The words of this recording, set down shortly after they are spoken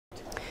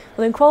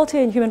Well, the Equality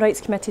and Human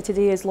Rights Committee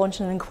today is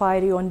launching an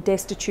inquiry on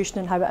destitution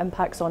and how it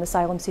impacts on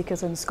asylum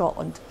seekers in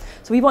Scotland.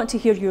 So we want to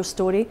hear your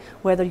story,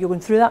 whether you're going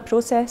through that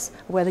process,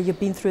 or whether you've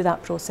been through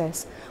that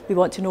process. We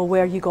want to know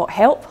where you got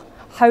help,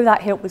 how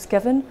that help was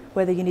given,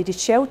 whether you needed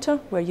shelter,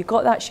 where you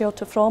got that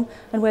shelter from,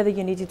 and whether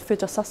you needed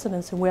food or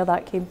sustenance and where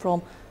that came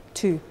from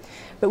too.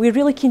 But we're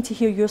really keen to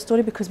hear your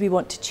story because we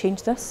want to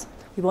change this.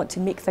 We want to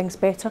make things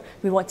better.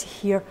 We want to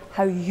hear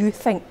how you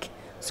think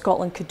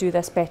Scotland could do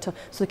this better.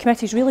 So the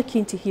committee is really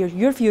keen to hear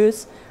your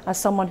views as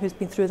someone who's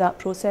been through that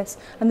process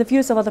and the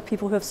views of other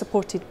people who have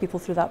supported people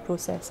through that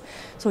process.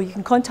 So you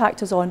can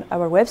contact us on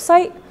our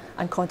website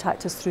and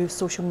contact us through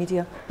social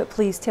media, but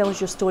please tell us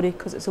your story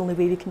because it's the only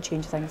way we can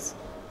change things.